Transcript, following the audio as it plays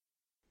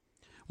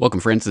Welcome,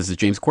 friends. This is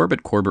James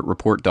Corbett,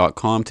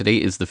 CorbettReport.com. Today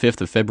is the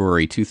 5th of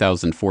February,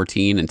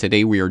 2014, and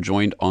today we are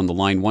joined on the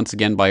line once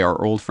again by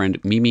our old friend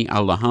Mimi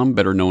Al-Laham,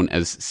 better known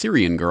as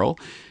Syrian Girl,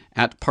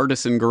 at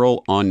Partisan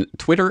Girl on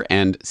Twitter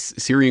and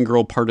Syrian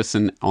Girl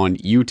Partisan on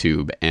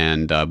YouTube.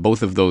 And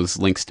both of those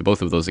links to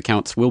both of those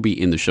accounts will be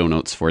in the show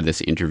notes for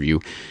this interview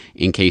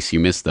in case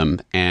you missed them.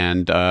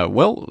 And,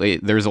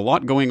 there's a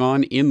lot going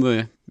on in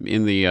the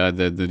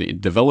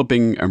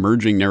developing,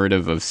 emerging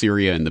narrative of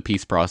Syria and the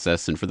peace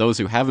process. And for those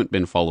who haven't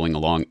been following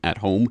along at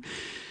home,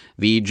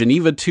 the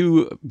Geneva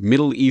II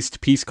Middle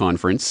East Peace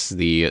Conference,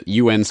 the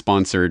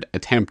UN-sponsored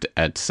attempt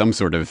at some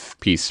sort of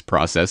peace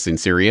process in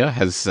Syria,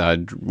 has,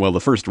 the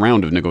first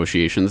round of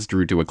negotiations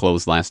drew to a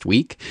close last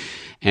week.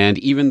 And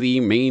even the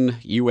main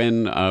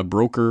UN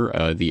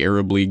broker, the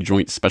Arab League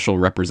Joint Special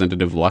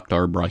Representative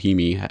Lakhdar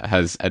Brahimi,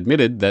 has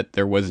admitted that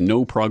there was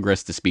no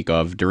progress to speak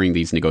of during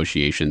these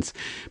negotiations.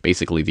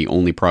 Basically, the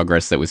only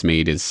progress that was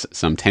made is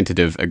some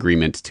tentative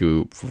agreement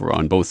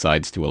on both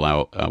sides to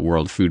allow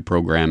World Food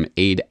Program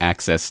aid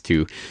access to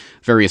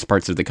various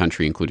parts of the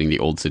country, including the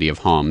old city of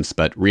Homs,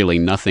 but really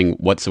nothing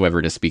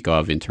whatsoever to speak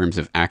of in terms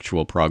of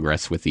actual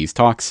progress with these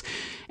talks.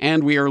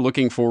 And we are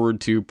looking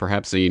forward to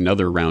perhaps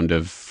another round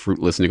of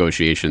fruitless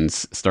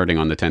negotiations starting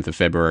on the 10th of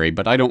February.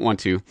 But I don't want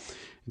to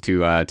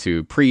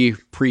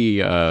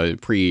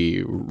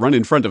run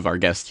in front of our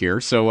guest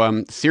here.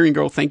 So, Syrian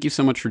Girl, thank you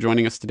so much for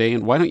joining us today.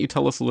 And why don't you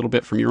tell us a little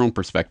bit from your own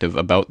perspective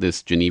about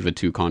this Geneva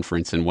II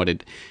conference and what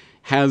it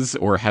has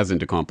or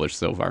hasn't accomplished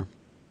so far?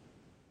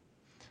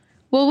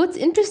 Well, what's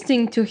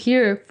interesting to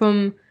hear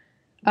from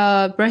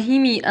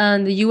Brahimi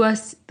and the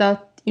U.S.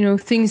 that,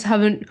 things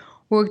haven't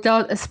worked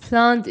out as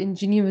planned in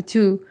Geneva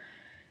too,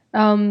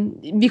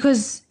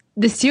 because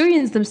the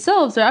Syrians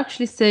themselves are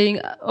actually saying,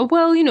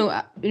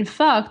 in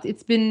fact,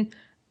 it's been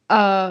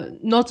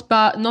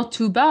not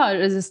too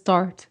bad as a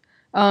start.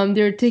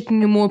 They're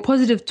taking a more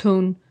positive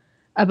tone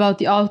about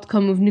the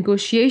outcome of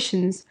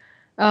negotiations.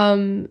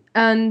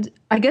 And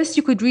I guess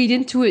you could read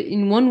into it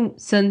in one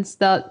sense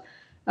that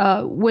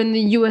when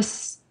the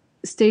U.S.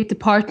 State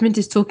Department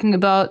is talking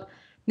about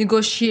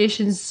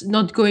negotiations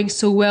not going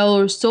so well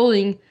or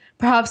stalling,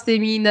 perhaps they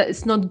mean that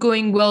it's not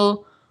going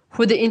well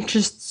for the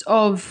interests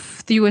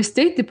of the U.S.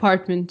 State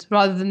Department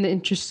rather than the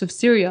interests of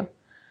Syria.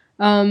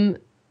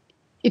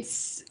 It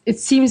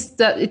seems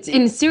that it's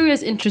in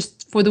Syria's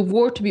interest for the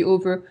war to be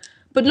over,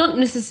 but not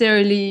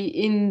necessarily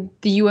in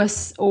the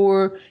U.S.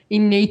 or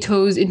in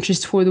NATO's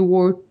interest for the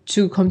war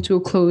to come to a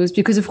close,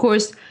 because, of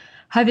course,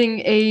 having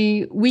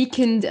a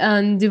weakened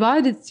and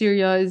divided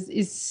Syria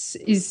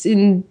is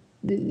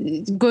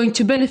going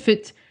to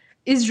benefit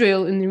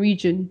Israel in the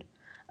region.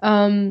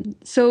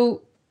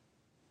 So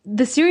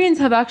the Syrians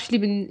have actually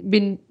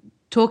been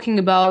talking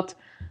about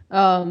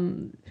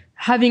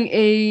having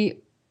a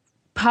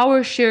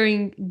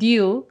power-sharing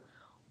deal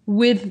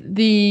with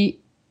the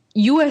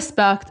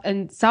US-backed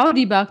and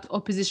Saudi-backed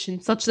opposition,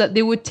 such that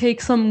they would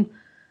take some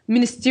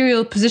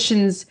ministerial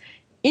positions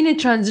in a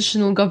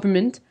transitional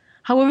government.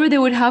 However, they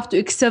would have to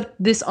accept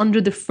this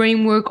under the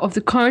framework of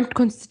the current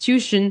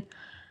constitution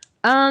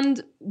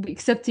and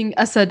accepting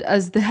Assad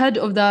as the head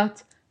of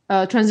that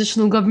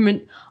transitional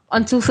government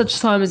until such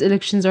time as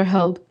elections are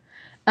held.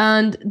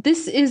 And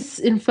this is,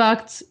 in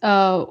fact,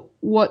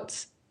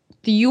 what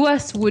the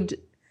US would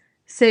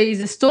say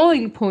is a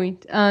stalling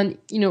point, and,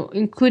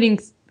 including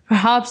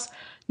perhaps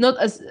not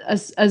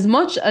as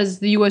much as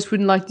the US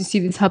wouldn't like to see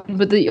this happen,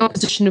 but the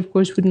opposition, of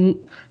course, wouldn't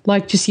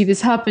like to see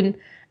this happen.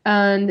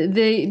 And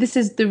this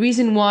is the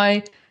reason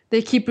why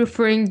they keep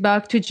referring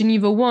back to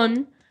Geneva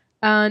I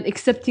and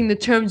accepting the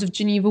terms of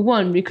Geneva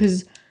I,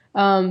 because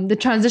the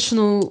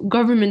transitional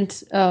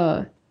government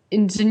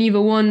in Geneva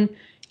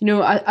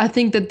I, I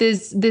think that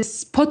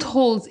there's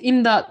potholes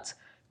in that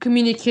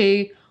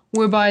communique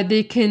whereby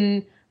they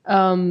can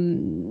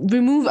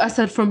remove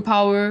Assad from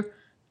power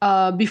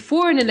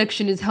before an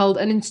election is held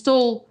and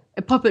install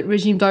a puppet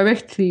regime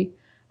directly.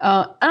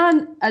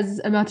 And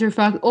as a matter of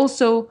fact,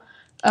 also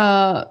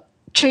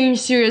change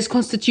Syria's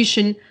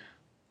constitution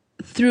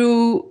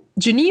through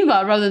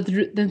Geneva rather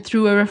than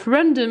through a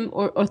referendum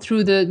or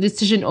through the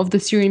decision of the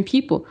Syrian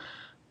people.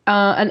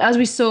 And as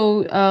we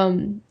saw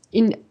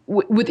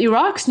with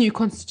Iraq's new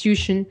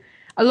constitution,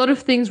 a lot of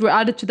things were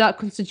added to that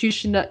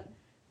constitution that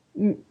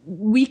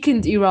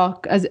weakened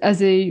Iraq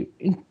as a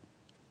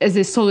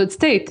solid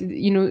state.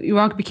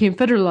 Iraq became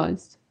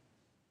federalized.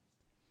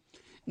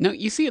 Now,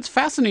 you see, it's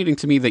fascinating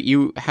to me that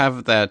you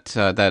have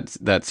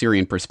that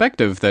Syrian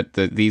perspective that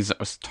these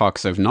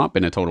talks have not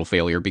been a total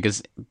failure,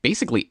 because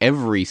basically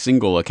every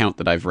single account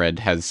that I've read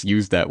has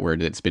used that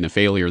word. It's been a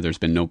failure. There's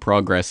been no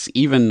progress.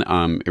 Even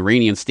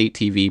Iranian state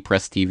TV,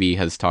 Press TV,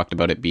 has talked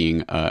about it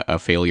being a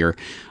failure,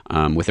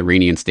 with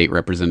Iranian state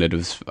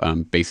representatives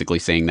basically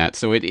saying that.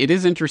 So it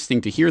is interesting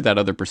to hear that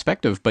other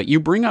perspective. But you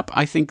bring up,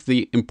 I think,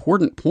 the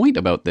important point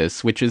about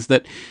this, which is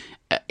that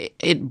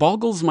it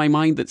boggles my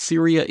mind that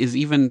Syria is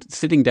even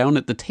sitting down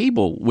at the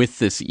table with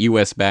this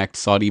US-backed,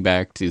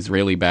 Saudi-backed,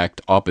 Israeli-backed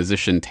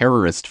opposition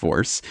terrorist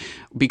force,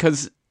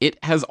 because it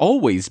has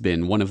always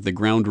been one of the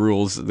ground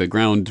rules, the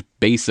ground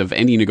base of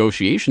any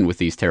negotiation with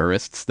these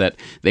terrorists, that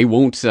they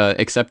won't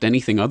accept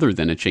anything other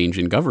than a change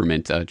in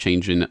government, a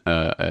change in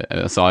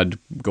Assad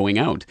going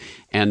out.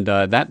 And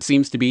that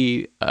seems to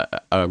be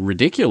a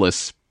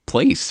ridiculous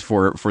place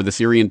for the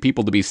Syrian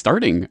people to be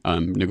starting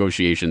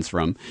negotiations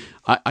from.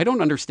 I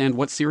don't understand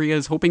what Syria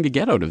is hoping to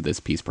get out of this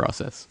peace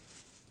process.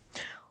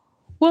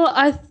 Well,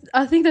 I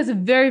think that's a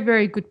very,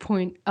 very good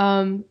point.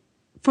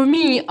 For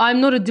me,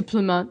 I'm not a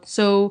diplomat,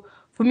 so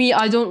for me,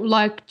 I don't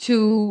like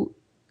to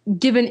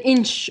give an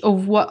inch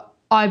of what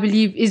I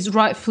believe is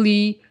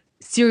rightfully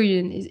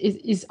Syrian,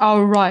 is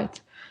our right.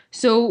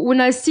 So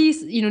when I see,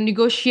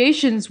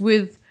 negotiations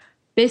with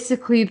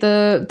basically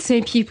the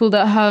same people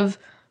that have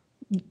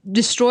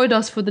destroyed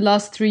us for the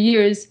last 3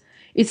 years,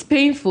 it's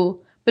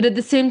painful. But at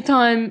the same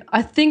time,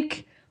 I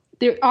think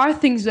there are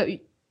things that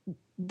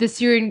the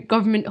Syrian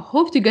government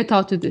hope to get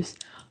out of this.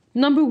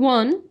 Number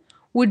one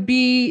would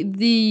be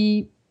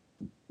the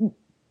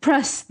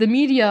press, the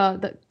media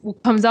that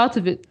comes out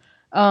of it,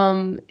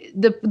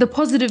 the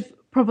positive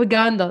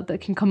propaganda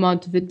that can come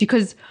out of it.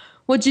 Because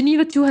what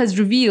Geneva 2 has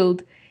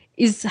revealed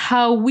is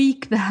how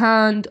weak the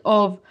hand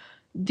of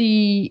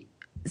the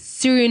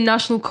Syrian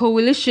National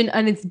Coalition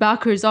and its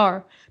backers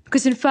are.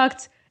 Because in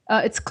fact,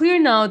 it's clear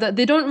now that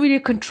they don't really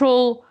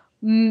control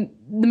the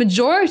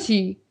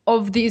majority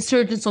of the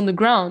insurgents on the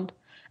ground.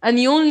 And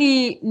the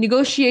only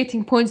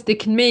negotiating points they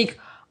can make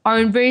are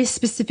in very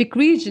specific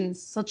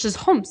regions, such as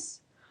Homs,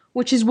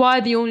 which is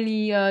why the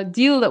only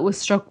deal that was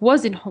struck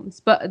was in Homs.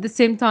 But at the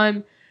same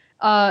time,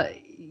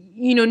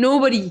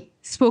 nobody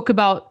spoke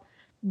about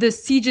the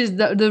sieges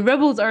that the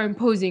rebels are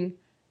imposing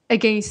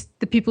against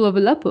the people of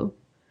Aleppo.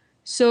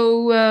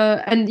 So,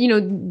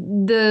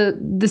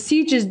 the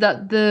sieges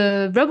that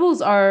the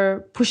rebels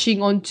are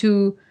pushing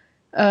onto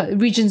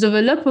regions of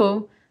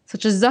Aleppo,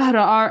 such as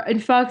Zahra, are, in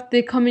fact,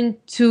 they come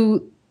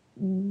into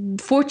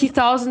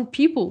 40,000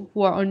 people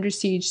who are under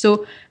siege.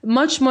 So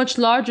much, much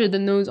larger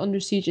than those under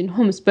siege in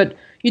Homs. But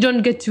you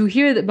don't get to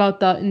hear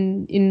about that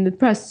in the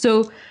press.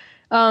 So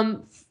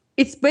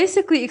it's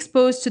basically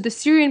exposed to the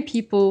Syrian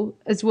people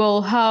as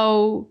well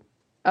how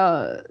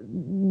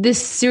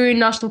this Syrian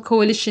National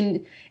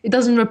Coalition, it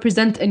doesn't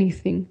represent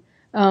anything.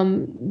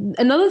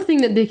 Another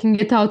thing that they can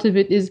get out of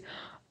it is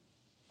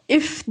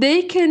if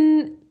they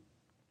can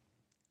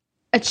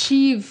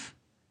achieve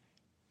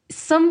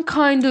some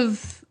kind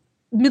of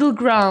middle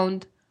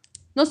ground,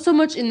 not so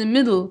much in the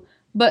middle,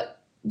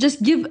 but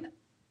just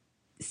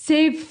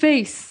save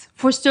face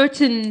for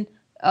certain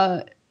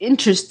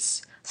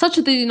interests, such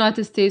as the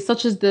United States,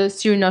 such as the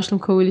Syrian National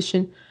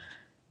Coalition,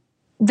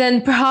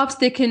 then perhaps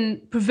they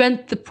can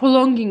prevent the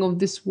prolonging of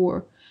this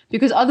war.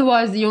 Because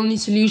otherwise, the only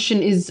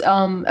solution is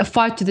a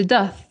fight to the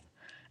death.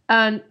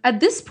 And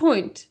at this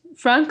point,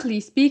 frankly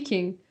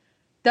speaking,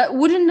 that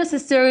wouldn't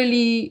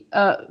necessarily,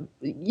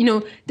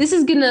 this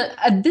is gonna,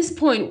 at this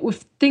point,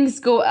 if things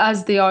go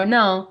as they are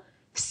now,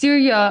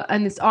 Syria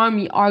and its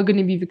army are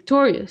gonna be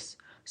victorious.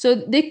 So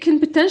they can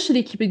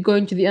potentially keep it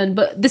going to the end,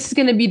 but this is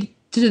gonna be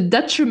to the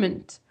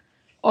detriment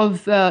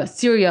of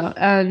Syria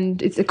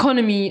and its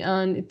economy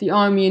and the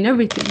army and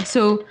everything.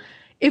 So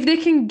if they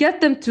can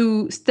get them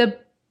to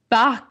step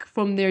back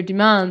from their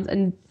demands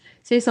and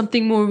say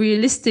something more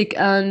realistic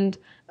and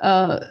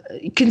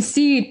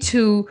concede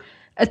to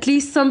at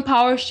least some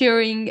power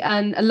sharing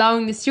and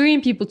allowing the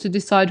Syrian people to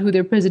decide who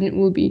their president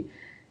will be,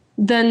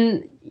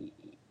 then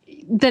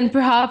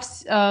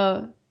perhaps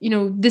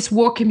this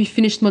war can be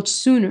finished much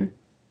sooner.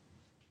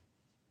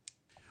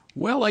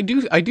 Well, I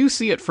do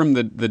see it from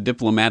the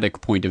diplomatic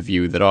point of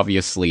view that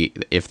obviously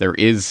if there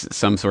is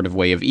some sort of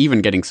way of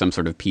even getting some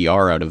sort of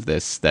PR out of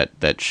this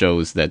that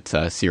shows that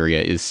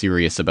Syria is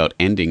serious about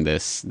ending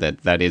this,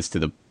 that is to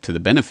the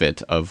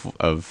benefit of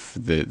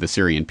the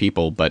Syrian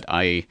people. But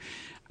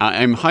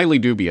I'm highly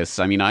dubious.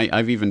 I mean,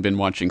 I've even been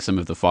watching some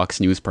of the Fox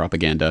News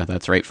propaganda.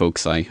 That's right,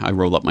 folks. I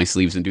roll up my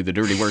sleeves and do the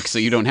dirty work so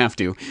you don't have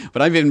to.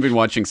 But I've even been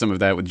watching some of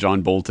that with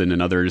John Bolton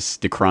and others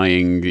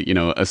decrying,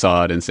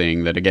 Assad and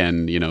saying that,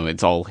 again,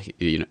 it's all,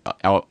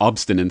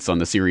 obstinance on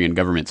the Syrian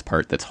government's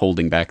part that's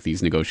holding back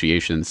these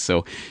negotiations.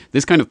 So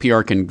this kind of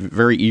PR can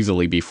very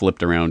easily be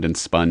flipped around and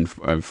spun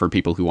for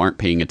people who aren't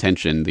paying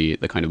attention, the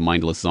kind of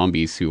mindless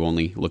zombies who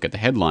only look at the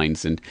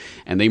headlines, and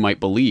they might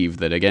believe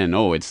that, again,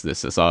 it's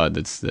this Assad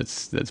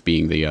that's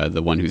being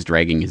the one who's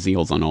dragging his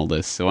heels on all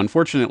this. So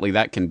unfortunately,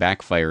 that can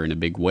backfire in a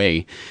big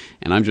way.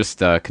 And I'm just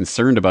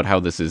concerned about how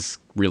this is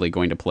really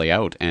going to play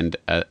out. And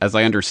as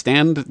I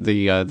understand,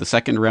 the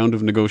second round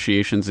of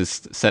negotiations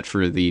is set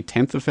for the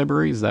 10th of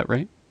February. Is that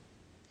right?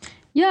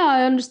 Yeah,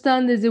 I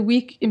understand there's a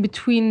week in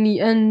between the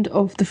end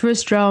of the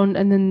first round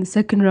and then the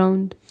second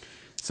round.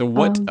 So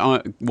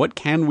what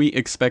can we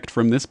expect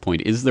from this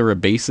point? Is there a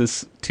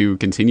basis to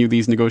continue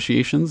these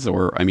negotiations?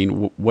 Or, I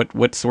mean,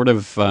 what sort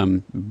of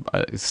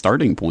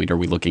starting point are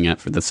we looking at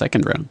for the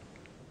second round?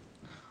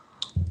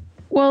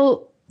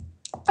 Well,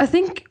 I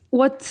think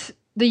what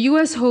the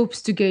US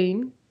hopes to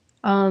gain,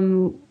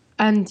 and,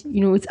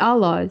 its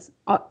allies,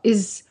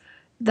 is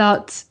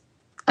that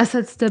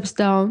Assad steps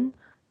down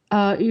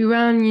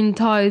Iranian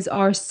ties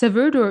are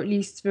severed or at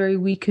least very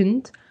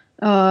weakened.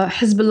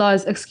 Hezbollah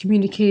is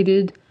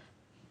excommunicated.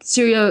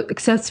 Syria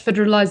accepts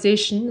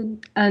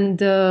federalization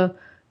and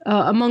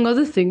among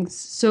other things.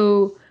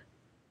 So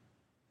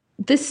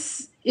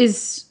this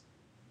is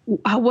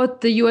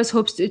what the U.S.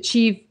 hopes to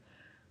achieve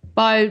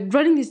by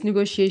running these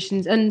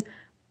negotiations. And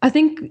I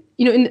think,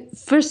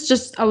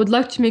 I would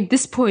like to make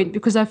this point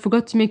because I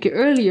forgot to make it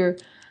earlier.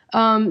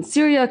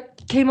 Syria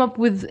came up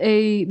with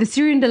the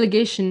Syrian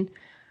delegation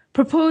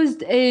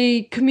proposed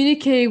a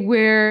communique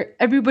where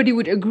everybody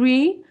would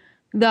agree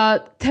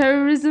that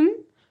terrorism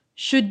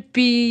should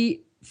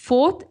be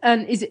fought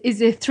and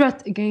is a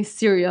threat against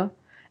Syria.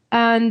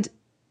 And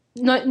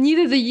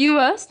neither the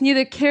US,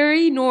 neither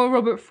Kerry nor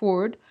Robert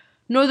Ford,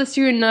 nor the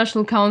Syrian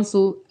National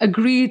Council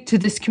agreed to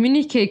this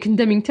communique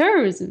condemning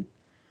terrorism,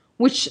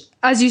 which,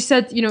 as you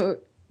said,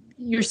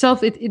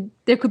 yourself,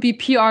 there could be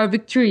PR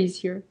victories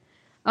here.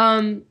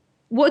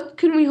 What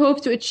can we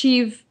hope to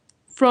achieve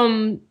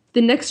from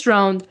the next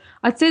round?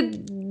 I'd say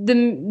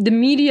the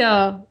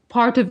media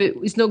part of it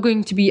is not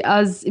going to be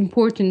as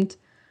important.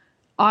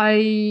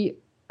 I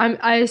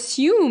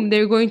assume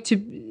they're going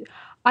to.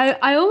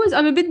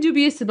 I'm a bit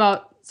dubious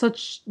about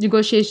such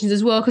negotiations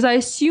as well, because I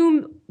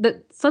assume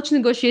that such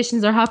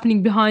negotiations are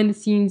happening behind the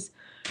scenes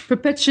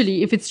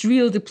perpetually if it's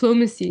real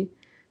diplomacy.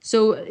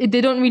 So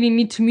they don't really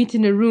need to meet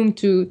in a room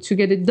to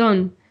get it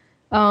done.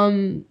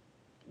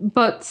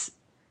 But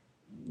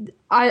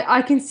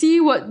I can see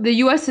what the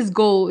US's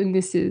goal in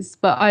this is,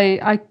 but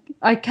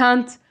I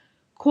can't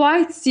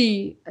quite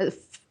see,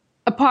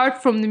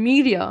 apart from the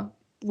media,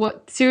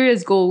 what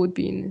Syria's goal would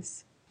be in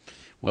this.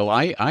 Well,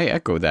 I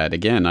echo that.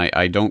 Again,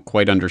 I don't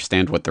quite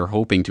understand what they're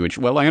hoping to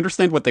achieve. Well, I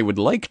understand what they would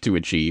like to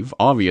achieve.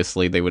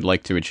 Obviously, they would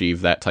like to achieve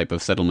that type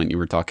of settlement you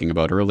were talking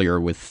about earlier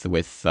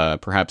with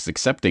perhaps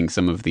accepting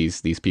some of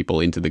these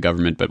people into the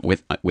government, but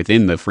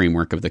within the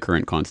framework of the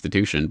current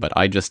constitution. But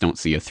I just don't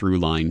see a through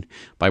line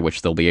by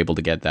which they'll be able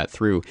to get that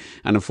through.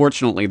 And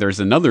unfortunately,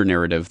 there's another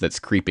narrative that's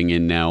creeping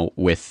in now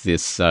with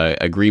this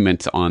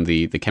agreement on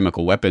the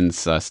chemical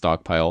weapons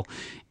stockpile.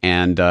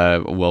 And,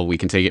 we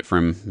can take it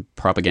from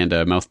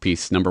propaganda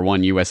mouthpiece number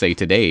one, USA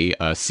Today,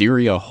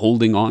 Syria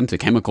holding on to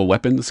chemical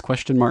weapons, ?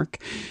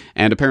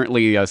 And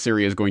apparently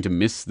Syria is going to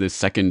miss the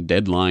second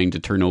deadline to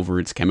turn over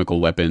its chemical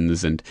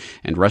weapons. And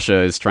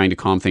Russia is trying to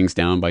calm things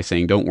down by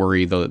saying, don't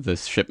worry, the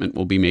shipment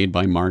will be made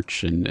by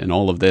March and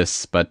all of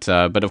this. But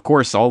of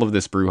course, all of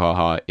this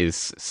brouhaha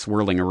is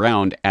swirling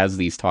around as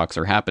these talks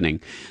are happening.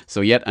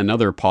 So yet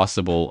another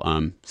possible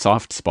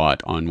soft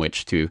spot on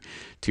which to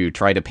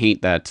try to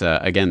paint that,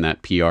 that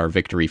PR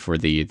victory for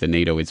the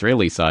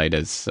NATO-Israeli side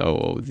as,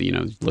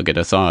 look at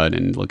Assad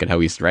and look at how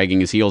he's dragging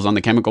his heels on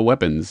the chemical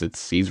weapons.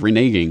 He's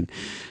reneging.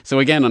 So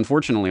again,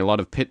 unfortunately, a lot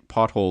of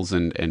potholes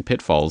and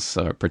pitfalls,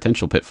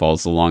 potential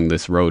pitfalls along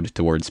this road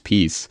towards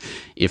peace,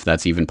 if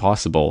that's even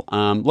possible.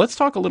 Let's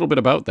talk a little bit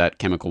about that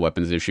chemical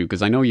weapons issue,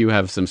 because I know you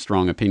have some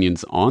strong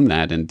opinions on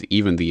that and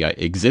even the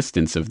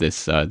existence of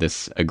this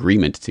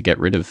agreement to get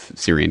rid of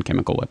Syrian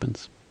chemical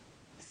weapons.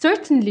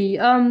 Certainly.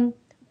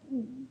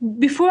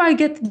 Before I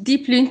get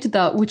deeply into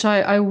that, which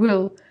I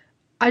will,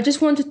 I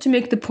just wanted to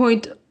make the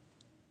point,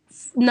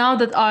 now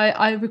that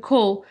I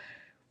recall,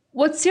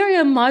 what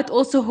Syria might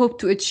also hope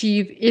to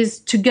achieve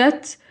is to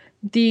get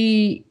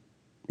the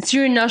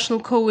Syrian National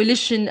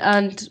Coalition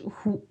and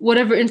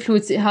whatever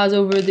influence it has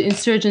over the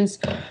insurgents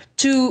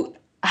to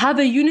have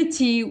a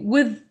unity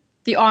with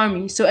the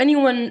army. So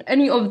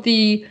any of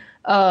the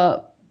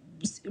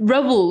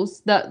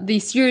rebels that the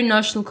Syrian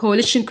National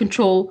Coalition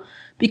control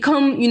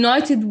become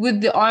united with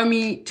the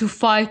army to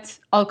fight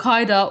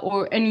Al-Qaeda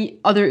or any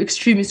other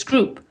extremist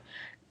group.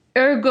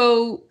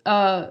 Ergo,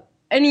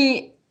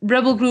 any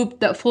rebel group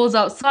that falls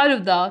outside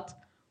of that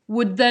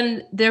would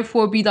then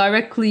therefore be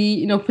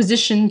directly,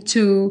 positioned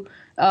to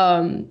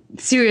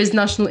Syria's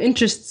national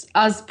interests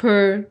as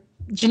per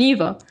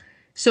Geneva.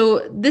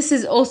 So this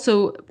is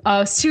also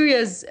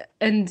Syria's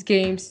end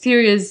game,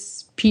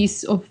 Syria's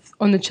piece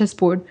on the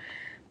chessboard.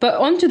 But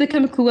onto the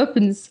chemical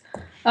weapons.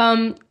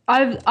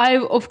 I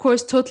of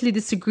course totally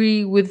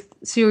disagree with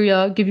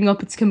Syria giving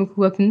up its chemical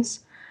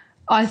weapons.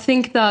 I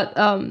think that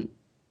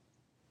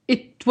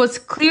it was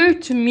clear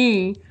to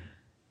me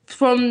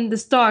from the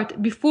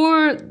start,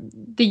 before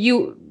the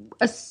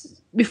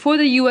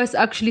US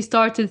actually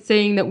started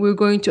saying that we're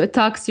going to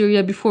attack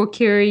Syria, before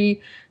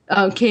Kerry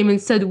came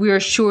and said we are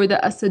sure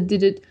that Assad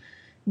did it,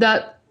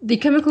 that the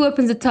chemical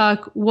weapons attack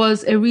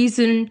was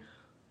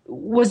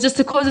just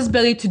a casus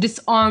belli to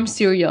disarm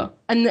Syria,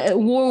 and a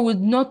war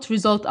would not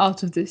result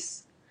out of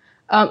this.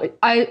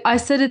 I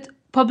said it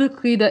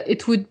publicly that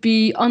it would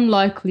be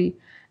unlikely.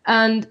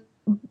 And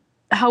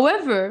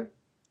however,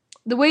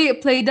 the way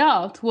it played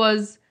out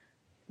was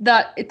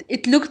that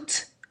it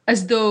looked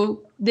as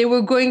though they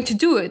were going to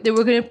do it. They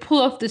were going to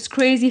pull off this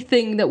crazy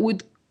thing that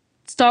would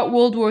start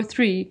World War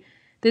III,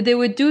 that they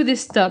would do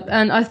this step.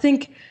 And I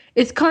think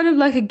it's kind of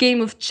like a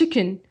game of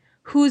chicken.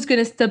 Who's going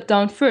to step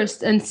down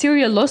first? And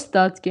Syria lost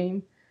that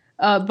game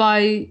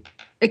by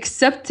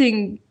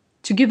accepting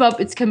to give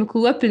up its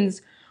chemical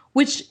weapons,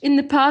 which in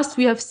the past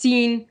we have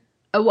seen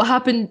what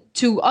happened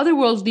to other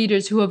world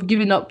leaders who have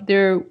given up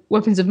their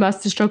weapons of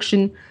mass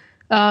destruction,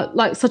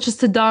 like such as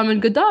Saddam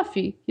and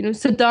Gaddafi.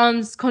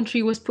 Saddam's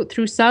country was put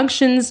through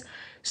sanctions,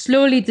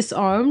 slowly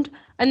disarmed,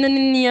 and then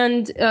in the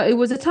end, it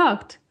was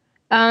attacked.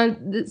 And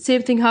the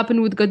same thing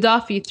happened with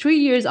Gaddafi 3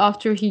 years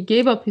after he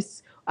gave up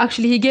his.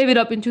 Actually, he gave it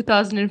up in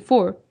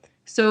 2004.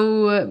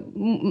 So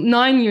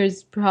 9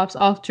 years perhaps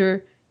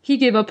after he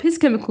gave up his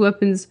chemical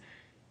weapons,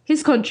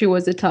 his country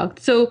was attacked.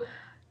 So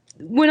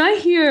when I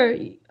hear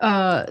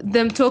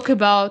them talk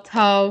about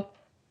how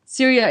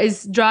Syria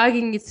is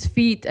dragging its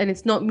feet and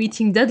it's not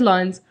meeting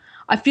deadlines,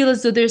 I feel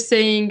as though they're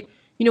saying,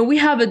 we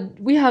have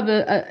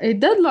a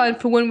deadline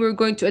for when we're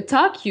going to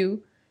attack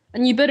you,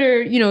 and you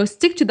better,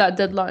 stick to that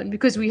deadline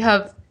because we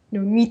have,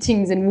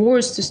 meetings and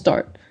wars to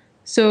start.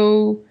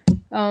 So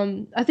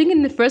I think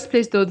in the first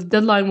place, though, the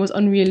deadline was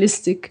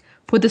unrealistic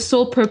for the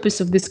sole purpose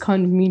of this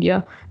kind of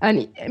media.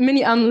 And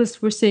many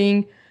analysts were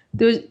saying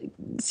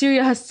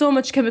Syria has so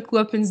much chemical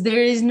weapons,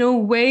 there is no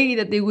way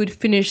that they would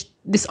finish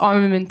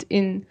disarmament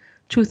in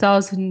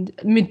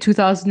mid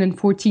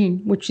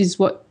 2014, which is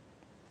what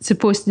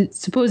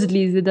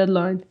supposedly is the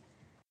deadline.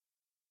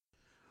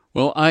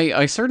 Well,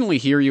 I certainly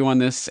hear you on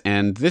this,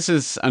 and this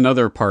is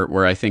another part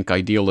where I think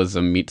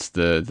idealism meets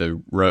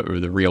the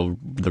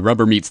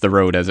rubber meets the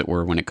road, as it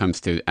were, when it comes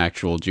to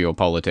actual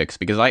geopolitics.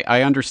 Because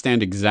I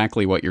understand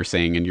exactly what you're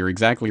saying, and you're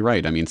exactly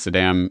right. I mean,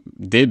 Saddam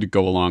did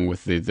go along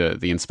with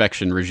the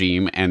inspection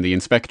regime, and the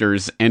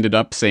inspectors ended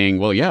up saying,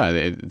 well,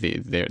 yeah,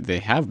 they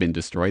have been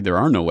destroyed. There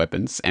are no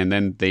weapons, and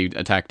then they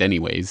attacked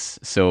anyways.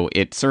 So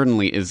it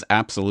certainly is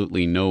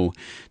absolutely no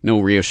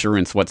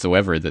reassurance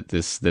whatsoever that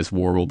this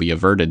war will be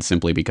averted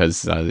simply because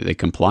they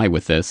comply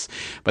with this.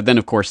 But then,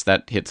 of course,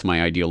 that hits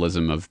my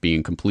idealism of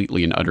being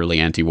completely and utterly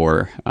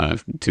anti-war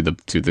to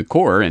the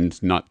core,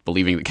 and not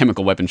believing that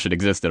chemical weapons should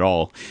exist at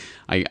all.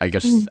 I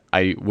guess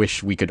I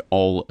wish we could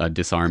all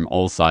disarm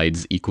all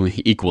sides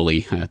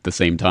equally at the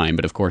same time.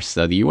 But of course,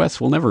 the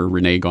U.S. will never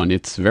renege on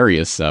its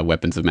various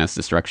weapons of mass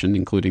destruction,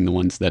 including the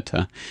ones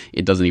that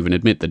it doesn't even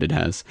admit that it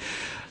has.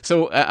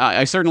 So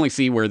I certainly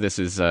see where this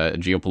is a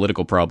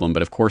geopolitical problem,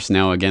 but of course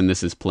now again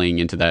this is playing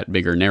into that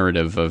bigger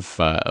narrative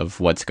of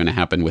what's going to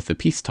happen with the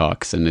peace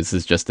talks, and this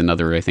is just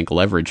another, I think,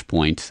 leverage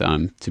point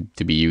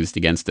to be used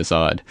against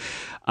Assad.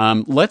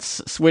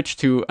 Let's switch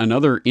to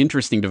another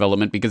interesting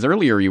development, because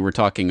earlier you were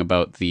talking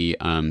about the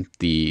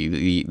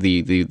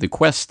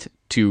quest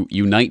to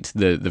unite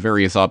the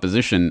various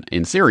opposition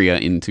in Syria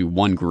into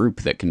one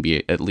group that can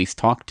be at least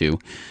talked to.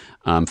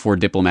 For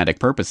diplomatic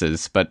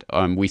purposes, but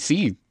we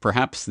see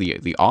perhaps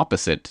the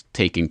opposite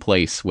taking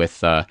place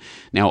with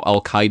now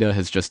Al-Qaeda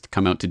has just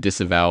come out to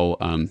disavow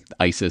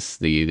ISIS,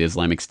 the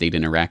Islamic State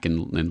in Iraq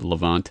and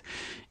Levant,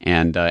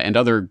 and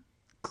other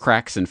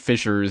cracks and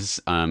fissures,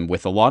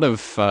 with a lot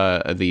of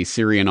the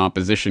Syrian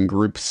opposition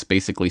groups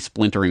basically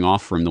splintering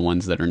off from the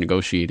ones that are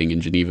negotiating in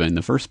Geneva in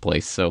the first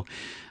place. So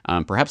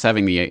perhaps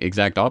having the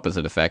exact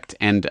opposite effect.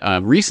 And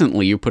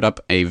recently you put up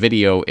a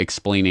video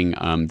explaining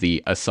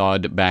the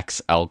Assad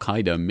backs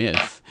Al-Qaeda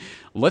myth.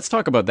 Let's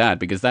talk about that,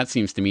 because that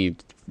seems to me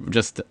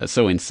just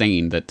so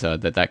insane that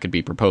that could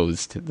be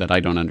proposed, that I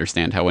don't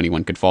understand how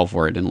anyone could fall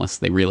for it unless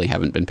they really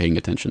haven't been paying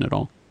attention at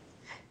all.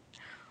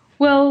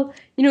 Well,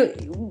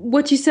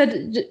 what you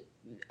said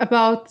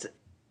about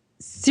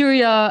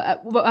Syria,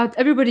 about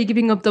everybody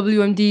giving up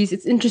WMDs,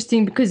 it's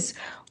interesting because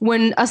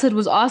when Assad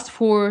was asked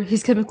for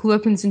his chemical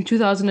weapons in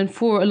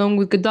 2004, along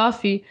with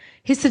Gaddafi,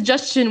 his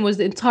suggestion was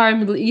the entire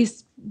Middle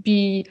East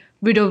be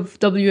rid of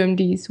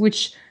WMDs,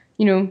 which,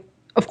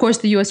 of course,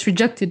 the US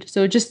rejected.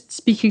 So just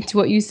speaking to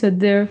what you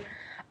said there.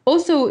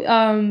 Also,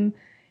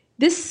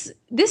 this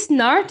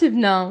narrative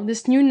now,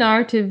 this new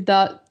narrative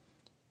that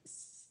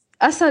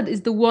Assad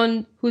is the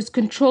one who's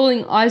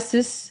controlling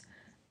ISIS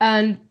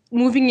and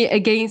moving it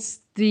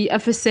against the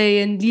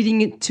FSA and leading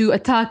it to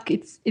attack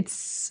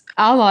its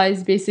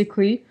allies,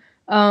 basically.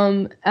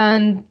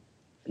 And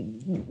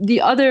the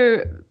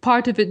other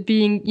part of it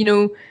being,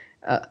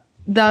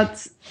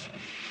 that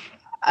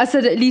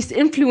Assad at least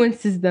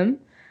influences them.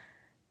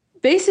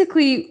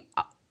 Basically,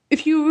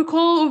 if you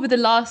recall, over the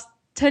last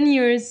 10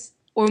 years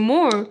or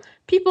more,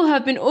 people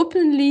have been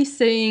openly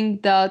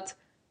saying that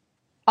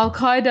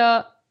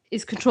Al-Qaeda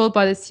is controlled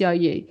by the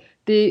CIA.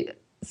 The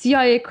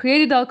CIA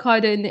created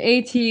Al-Qaeda in the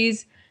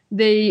 80s.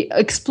 They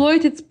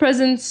exploit its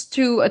presence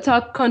to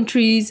attack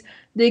countries.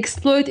 They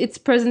exploit its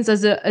presence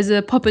as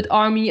a puppet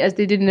army, as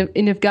they did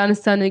in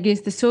Afghanistan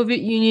against the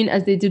Soviet Union,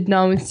 as they did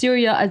now in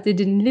Syria, as they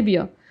did in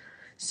Libya.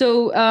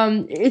 So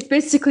it's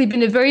basically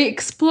been a very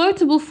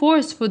exploitable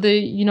force for the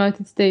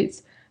United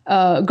States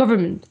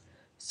government.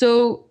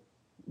 So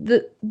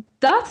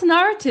that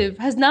narrative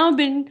has now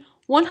been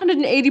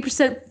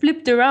 180%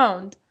 flipped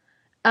around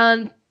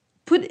and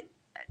put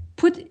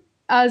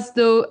as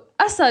though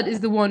Assad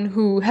is the one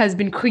who has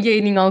been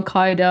creating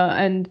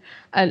Al-Qaeda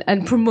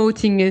and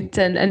promoting it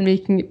and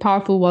making it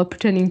powerful while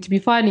pretending to be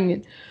fighting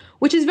it,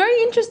 which is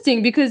very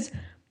interesting because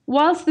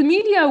whilst the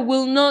media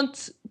will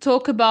not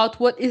talk about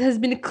what it has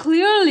been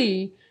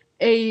clearly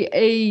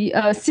a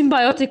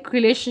symbiotic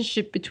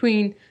relationship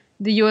between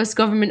the U.S.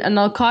 government and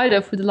Al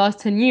Qaeda for the last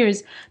 10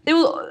 years,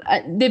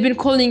 they've been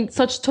calling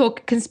such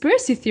talk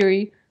conspiracy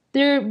theory.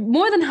 They're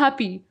more than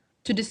happy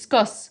to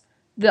discuss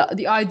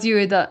the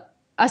idea that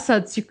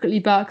Assad secretly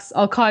backs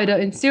Al Qaeda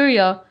in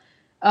Syria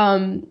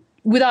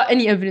without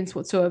any evidence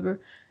whatsoever.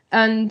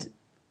 And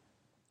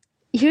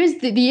here's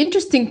the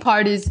interesting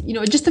part is,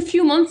 just a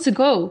few months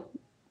ago,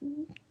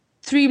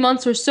 3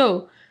 months or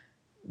so,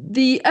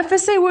 the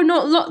FSA were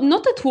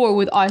not at war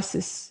with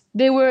ISIS.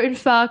 They were, in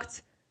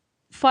fact,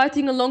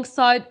 fighting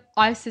alongside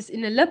ISIS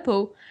in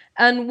Aleppo.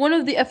 And one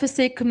of the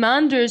FSA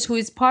commanders, who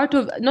is part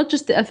of not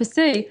just the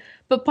FSA,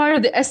 but part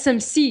of the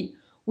SMC,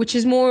 which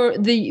is more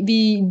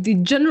the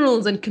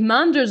generals and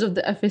commanders of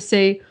the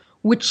FSA,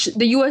 which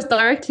the US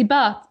directly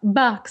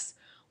backs,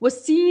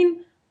 was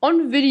seen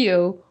on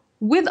video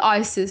with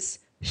ISIS,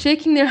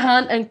 shaking their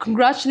hand and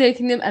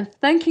congratulating them and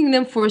thanking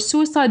them for a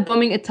suicide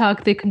bombing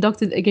attack they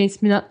conducted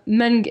against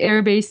Meng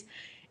Air Base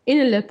in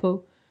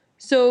Aleppo.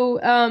 So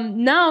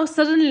now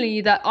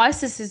suddenly that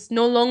ISIS is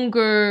no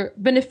longer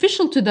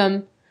beneficial to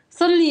them,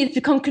 suddenly it's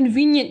become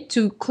convenient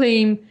to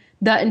claim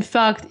that in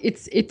fact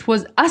it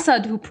was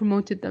Assad who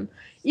promoted them.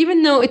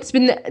 Even though it's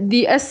been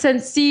the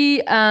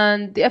SNC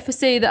and the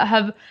FSA that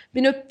have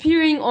been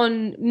appearing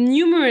on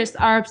numerous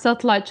Arab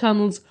satellite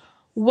channels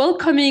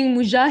welcoming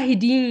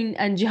mujahideen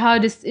and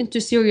jihadists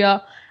into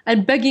Syria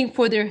and begging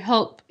for their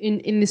help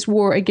in this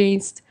war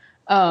against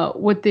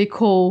what they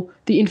call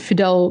the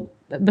infidel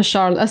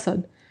Bashar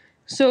al-Assad.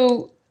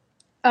 So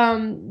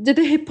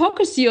the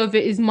hypocrisy of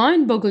it is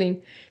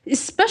mind-boggling,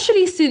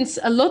 especially since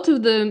a lot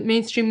of the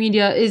mainstream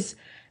media is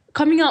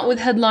coming out with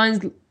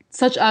headlines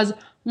such as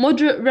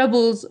 "Moderate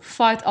rebels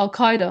fight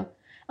Al-Qaeda."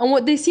 And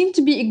what they seem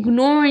to be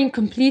ignoring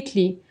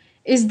completely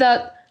is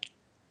that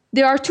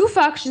there are two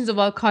factions of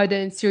Al-Qaeda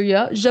in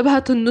Syria,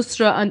 Jabhat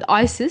al-Nusra and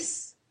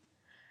ISIS.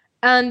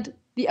 And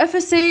the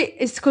FSA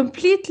is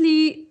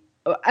completely,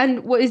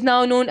 and what is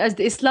now known as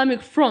the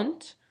Islamic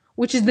Front,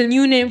 which is the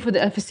new name for the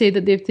FSA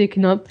that they've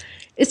taken up,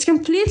 is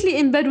completely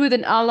in bed with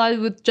and allied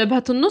with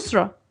Jabhat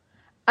al-Nusra.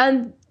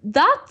 And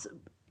that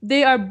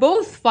they are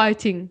both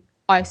fighting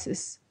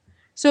ISIS.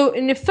 So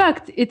in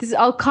effect, it is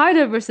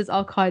Al-Qaeda versus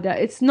Al-Qaeda.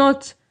 It's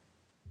not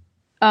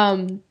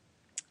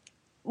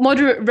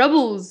moderate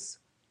rebels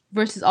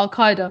versus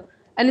Al-Qaeda.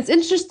 And it's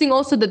interesting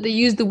also that they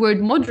use the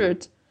word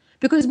moderate,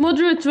 because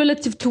moderate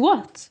relative to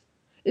what?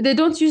 They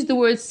don't use the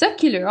word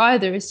secular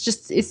either.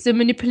 It's a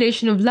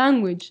manipulation of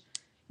language.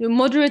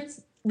 Moderate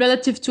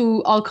relative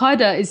to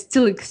Al-Qaeda is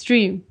still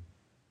extreme.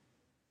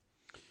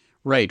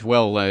 Right.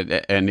 Well,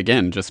 and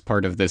again, just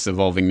part of this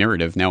evolving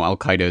narrative. Now,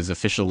 Al-Qaeda is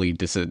officially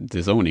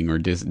disowning or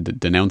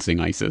denouncing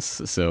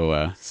ISIS.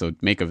 So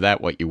make of that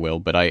what you will.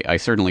 But I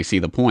certainly see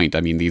the point. I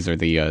mean, these are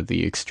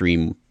the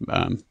extreme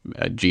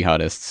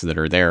jihadists that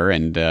are there,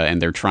 and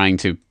they're trying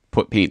to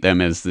paint them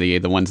as the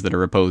ones that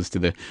are opposed to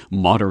the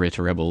moderate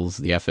rebels,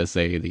 the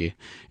FSA, the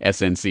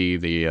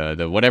SNC,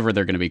 the whatever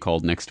they're going to be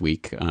called next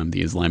week,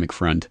 the Islamic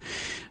Front.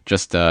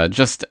 Just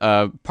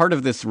part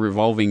of this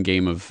revolving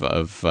game of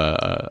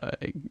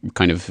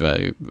kind of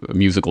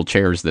musical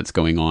chairs that's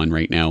going on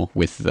right now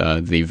with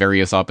the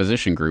various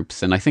opposition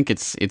groups, and I think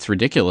it's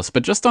ridiculous.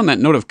 But just on that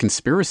note of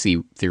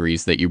conspiracy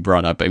theories that you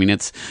brought up, I mean,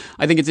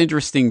 I think it's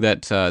interesting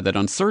that that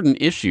on certain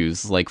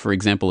issues, like for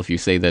example, if you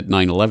say that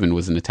 9/11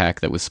 was an attack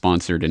that was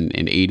sponsored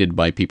and aided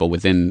by people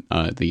within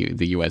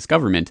the U.S.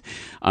 government,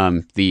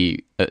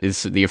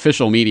 the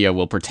official media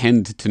will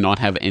pretend to not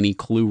have any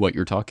clue what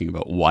you're talking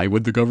about. Why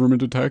would the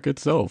government attack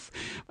itself?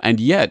 And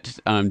yet,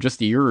 just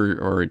a year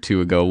or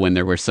two ago, when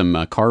there were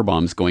some car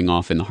bombs going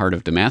off in the heart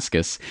of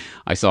Damascus,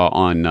 I saw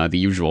on the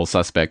usual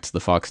suspects, the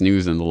Fox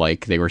News and the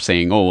like, they were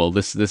saying, oh, well,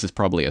 this is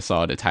probably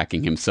Assad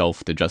attacking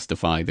himself to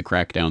justify the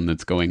crackdown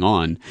that's going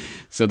on.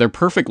 So they're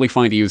perfectly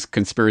fine to use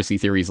conspiracy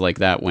theories like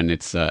that when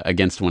it's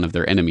against one of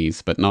their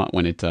enemies, but not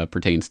when it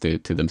pertains to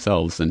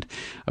themselves. And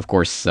of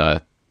course,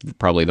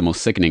 probably the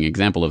most sickening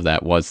example of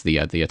that was the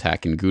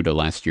attack in Ghouta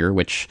last year,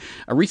 which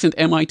a recent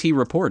MIT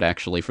report,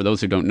 actually, for those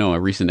who don't know,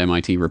 a recent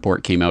MIT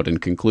report came out and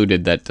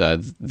concluded that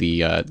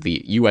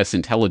the U.S.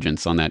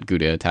 intelligence on that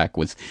Ghouta attack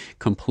was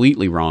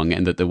completely wrong,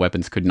 and that the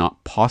weapons could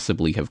not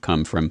possibly have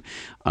come from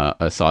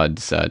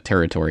Assad's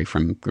territory,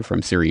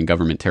 from Syrian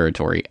government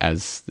territory,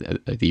 as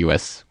the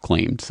U.S.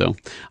 claimed. So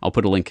I'll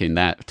put a link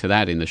to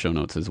that in the show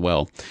notes as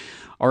well.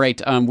 All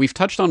right, we've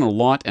touched on a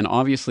lot, and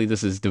obviously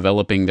this is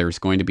developing. There's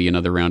going to be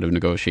another round of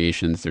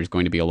negotiations. There's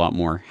going to be a lot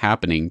more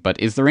happening. But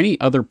is there any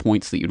other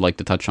points that you'd like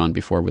to touch on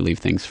before we leave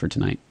things for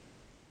tonight?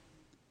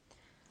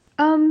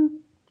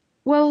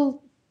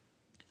 Well,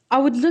 I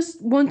would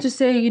just want to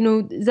say,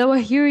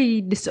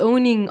 Zawahiri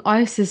disowning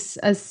ISIS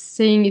as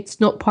saying it's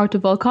not part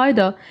of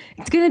Al-Qaeda.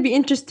 It's going to be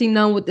interesting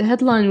now what the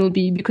headline will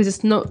be, because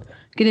it's not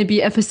going to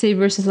be FSA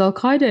versus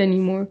Al-Qaeda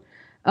anymore.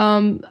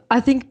 I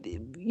think,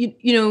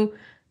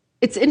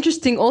 it's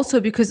interesting also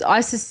because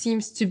ISIS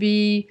seems to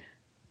be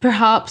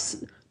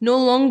perhaps no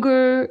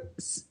longer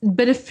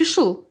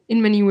beneficial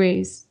in many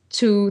ways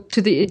to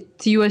the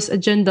US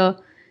agenda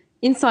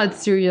inside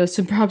Syria.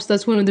 So perhaps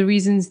that's one of the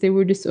reasons they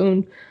were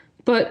disowned.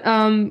 But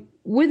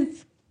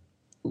with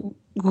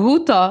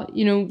Ghouta,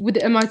 with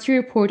the MIT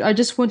report, I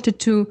just wanted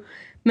to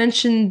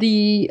mention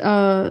the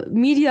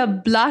media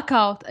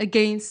blackout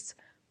against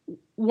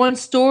one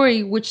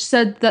story which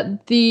said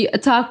that the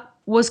attack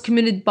was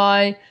committed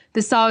by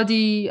the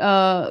Saudi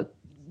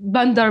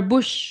Bandar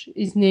Bush,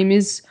 his name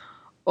is,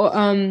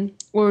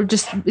 or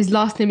just his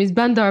last name is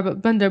Bandar,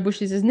 but Bandar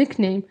Bush is his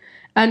nickname.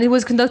 And it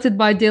was conducted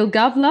by Dale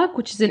Gavlak,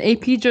 which is an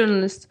AP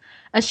journalist.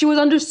 And she was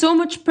under so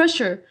much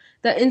pressure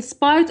that in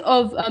spite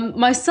of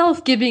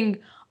myself giving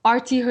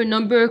RT her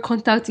number,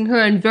 contacting her,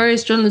 and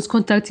various journalists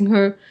contacting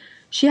her,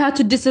 she had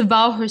to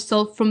disavow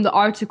herself from the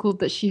article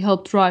that she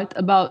helped write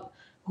about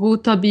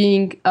Ghouta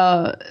being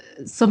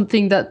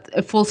something that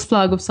a false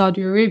flag of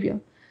Saudi Arabia.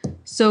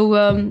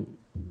 So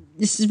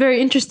this is very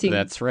interesting.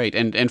 That's right.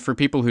 And for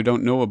people who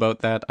don't know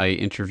about that, I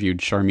interviewed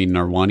Sharmeen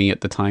Narwani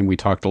at the time. We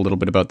talked a little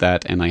bit about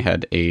that, and I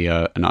had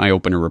an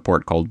eye-opener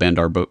report called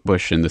Bandar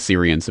Bush and the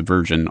Syrian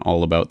Subversion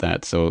all about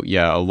that. So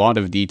yeah, a lot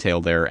of detail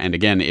there. And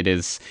again, it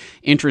is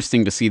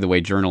interesting to see the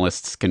way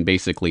journalists can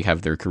basically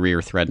have their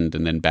career threatened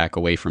and then back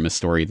away from a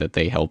story that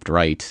they helped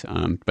write.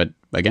 But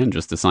again,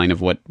 just a sign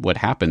of what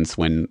happens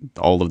when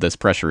all of this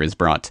pressure is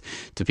brought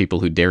to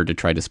people who dare to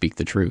try to speak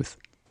the truth.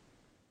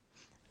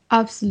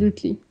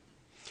 Absolutely.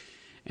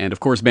 And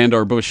of course,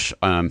 Bandar Bush,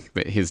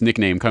 his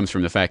nickname comes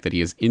from the fact that he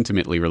is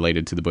intimately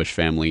related to the Bush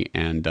family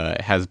and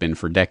has been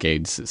for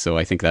decades. So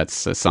I think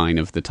that's a sign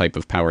of the type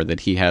of power that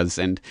he has.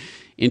 And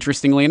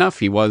interestingly enough,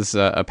 he was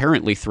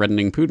apparently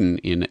threatening Putin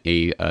in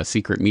a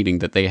secret meeting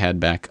that they had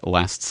back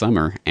last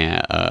summer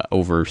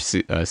over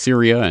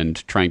Syria,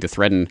 and trying to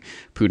threaten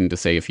Putin to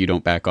say, if you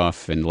don't back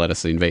off and let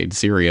us invade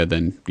Syria,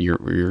 then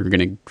you're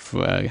going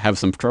to have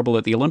some trouble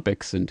at the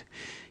Olympics. And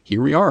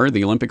here we are.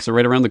 The Olympics are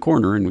right around the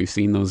corner, and we've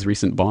seen those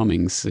recent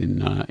bombings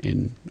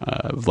in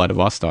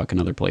Vladivostok and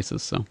other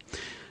places. So,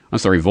 I'm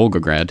sorry,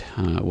 Volgograd.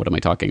 What am I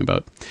talking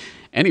about?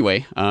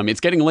 Anyway,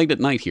 it's getting late at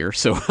night here,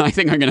 so I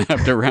think I'm going to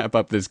have to wrap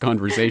up this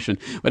conversation.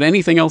 But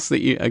anything else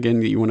that you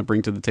want to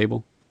bring to the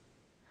table?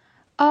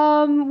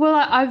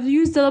 Well, I've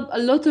used up a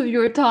lot of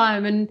your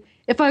time, and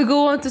if I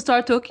go on to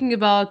start talking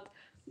about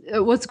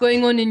what's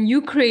going on in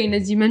Ukraine,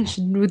 as you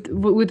mentioned,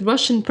 with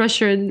Russian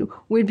pressure, and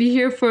we'd be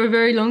here for a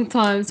very long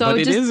time. So but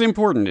it is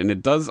important, and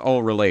it does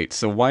all relate.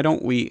 So why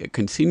don't we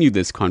continue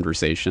this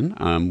conversation?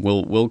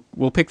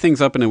 We'll pick things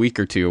up in a week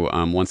or two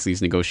once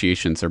these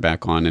negotiations are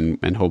back on,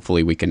 and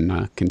hopefully we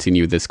can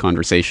continue this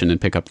conversation and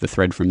pick up the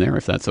thread from there,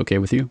 if that's okay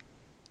with you.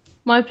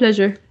 My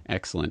pleasure.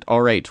 Excellent.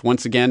 All right.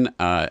 Once again,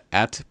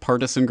 at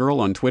Partisan Girl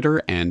on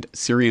Twitter and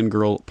Syrian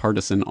Girl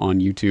Partisan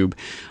on YouTube.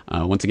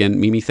 Once again,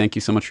 Mimi, thank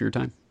you so much for your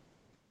time.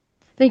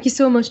 Thank you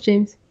so much,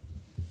 James.